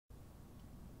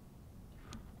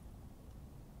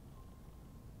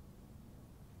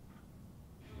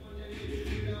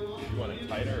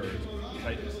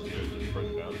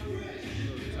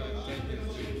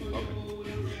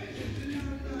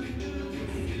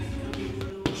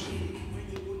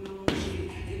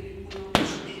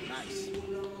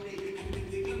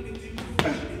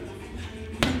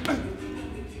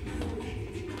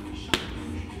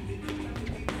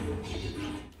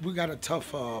we got a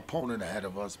tough opponent ahead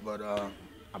of us, but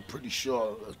I'm pretty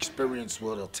sure experience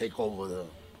will take over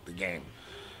the game.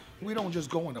 We don't just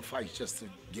go into fights just to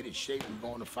get in shape. We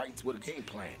go into fights with a game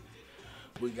plan.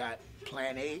 We got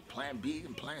plan A, plan B,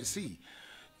 and plan C.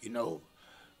 You know,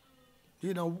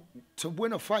 to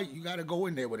win a fight, you got to go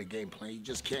in there with a game plan. You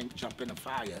just can't jump in the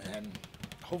fire. And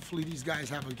hopefully these guys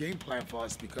have a game plan for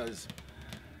us because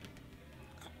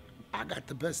I got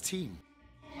the best team.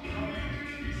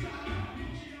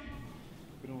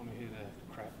 We don't want to hear that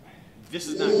crap. This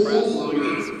is not crap. Look at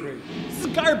this. This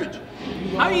is garbage.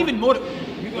 How do you even motivate?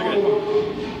 Look at it.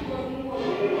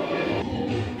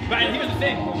 But here's the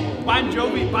thing. Bon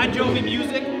Jovi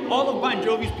music, all of Bon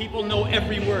Jovi's people know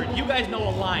every word. You guys know a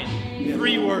line.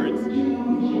 3 words.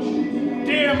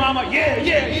 Dear mama, yeah,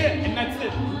 yeah, yeah. And that's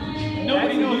it.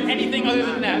 Nobody knows anything other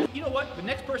than that. You know what? The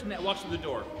next person that walks through the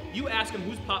door, you ask him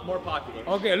who's more popular.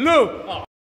 Okay, Lou. Oh.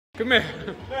 Come here.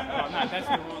 Oh, no, that's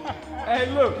the wrong one. Hey,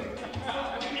 Lou.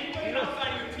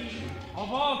 Outside of your team.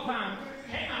 Of all time,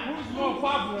 who's more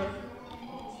popular?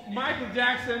 Michael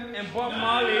Jackson and Bob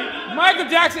Marley. Michael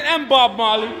Jackson and Bob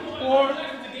Marley, or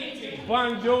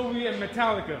Bon Jovi and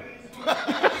Metallica.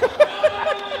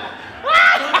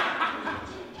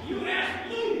 You asked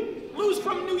Lou. Lou's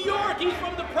from New York. He's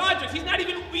from the projects. He's not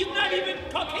even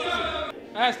Caucasian.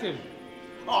 Ask him.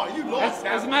 Oh, you lost.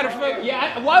 As a matter of fact,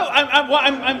 Yeah.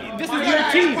 This is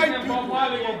your team. Bob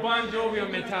Marley or Bon Jovi or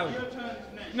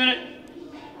Metallica. Minute.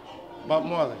 Bob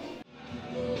Marley.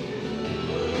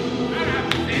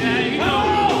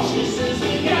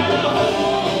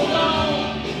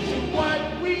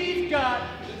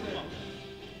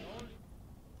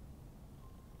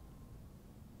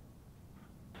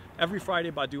 Every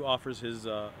Friday, Badou offers his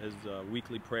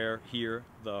weekly prayer here,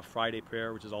 the Friday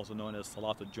prayer, which is also known as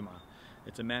Salatul Jummah.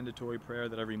 It's a mandatory prayer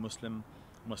that every Muslim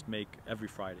must make every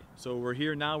Friday. So we're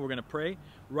here now, we're going to pray.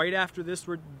 Right after this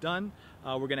we're done,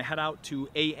 we're going to head out to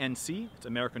ANC, it's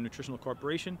American Nutritional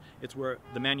Corporation. It's where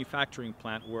the manufacturing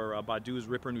plant where Badou's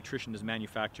Ripper Nutrition is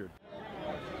manufactured.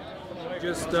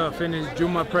 Just finished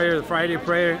Jummah prayer, the Friday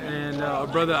prayer, and our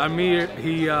brother Amir,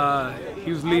 he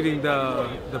was leading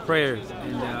the prayers.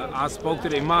 And I spoke to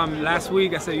the Imam last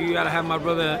week. I said, you gotta have my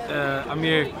brother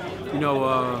Amir,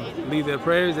 lead the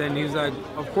prayers. And he was like,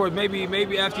 of course,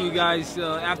 maybe after you guys,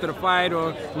 after the fight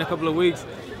or in a couple of weeks.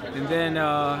 And then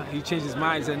he changed his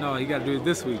mind and said, no, he gotta do it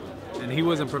this week. And he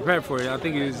wasn't prepared for it. I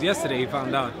think it was yesterday he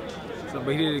found out. So,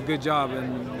 but he did a good job,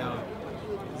 and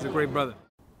he's a great brother.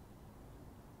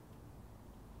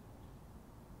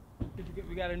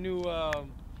 We got a new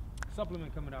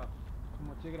supplement coming out. Come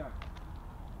on, check it out.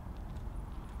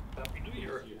 Happy New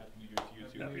Year. Happy New Year to you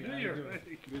too. Happy New Year.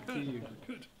 Good to see you.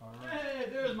 Good. All right. Hey,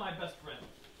 there's my best friend.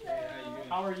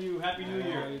 How are you? Happy New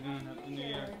Year. How are you doing? Happy New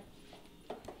Year.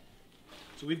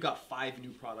 So we've got 5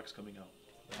 new products coming out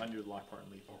under the Lockhart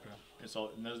and Leaf. Okay.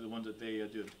 And those are the ones that they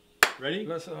do. Ready?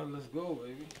 Let's go,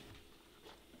 baby.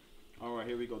 All right,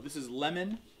 here we go. This is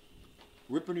Lemon,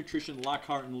 Ripper Nutrition,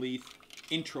 Lockhart and Leaf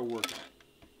intro workout.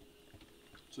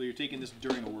 So you're taking this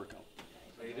during a workout.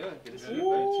 How you doing? Good to see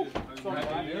Ooh. you.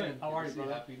 Happy New Year. How are you,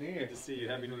 brother? Happy New Year. Good to see you.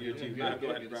 Happy New Year to you. Go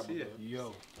ahead and grab one.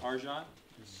 Yo. Arjan.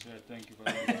 Thank you,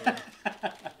 brother.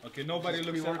 Okay, nobody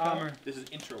looks at camera. This is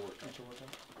intro workout.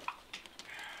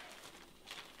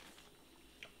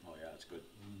 Oh yeah, that's good.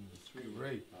 It's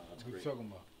great. That's What are you great.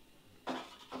 talking about?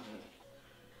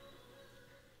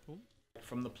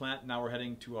 From the plant, now we're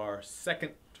heading to our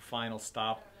second to final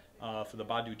stop for the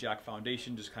Badou Jack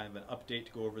Foundation. Just kind of an update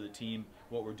to go over the team,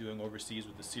 what we're doing overseas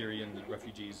with the Syrian, the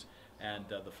refugees, and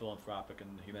the philanthropic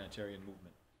and humanitarian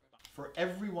movement. For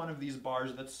every one of these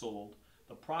bars that's sold,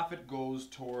 the profit goes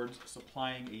towards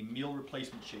supplying a meal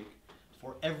replacement shake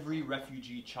for every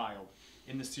refugee child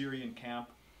in the Syrian camp.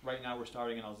 Right now we're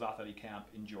starting in Al-Zaatari camp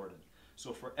in Jordan.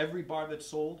 So for every bar that's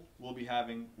sold, we'll be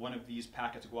having one of these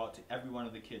packets go out to every one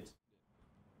of the kids.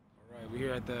 All right, we're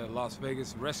here at the Las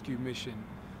Vegas Rescue Mission.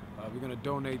 We're going to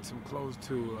donate some clothes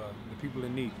to the people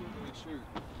in need. What's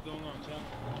going on, Tom?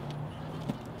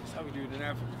 That's how we do it in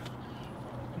Africa.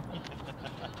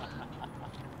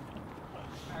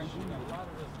 Actually, a lot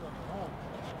of this stuff at home.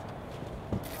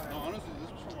 No, honestly, this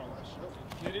was from our last show.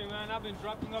 Kidding, man? I've been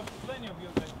dropping off plenty of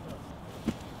your stuff.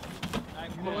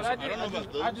 You know what I don't know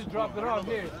about those. I just dropped it off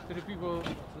here to the people.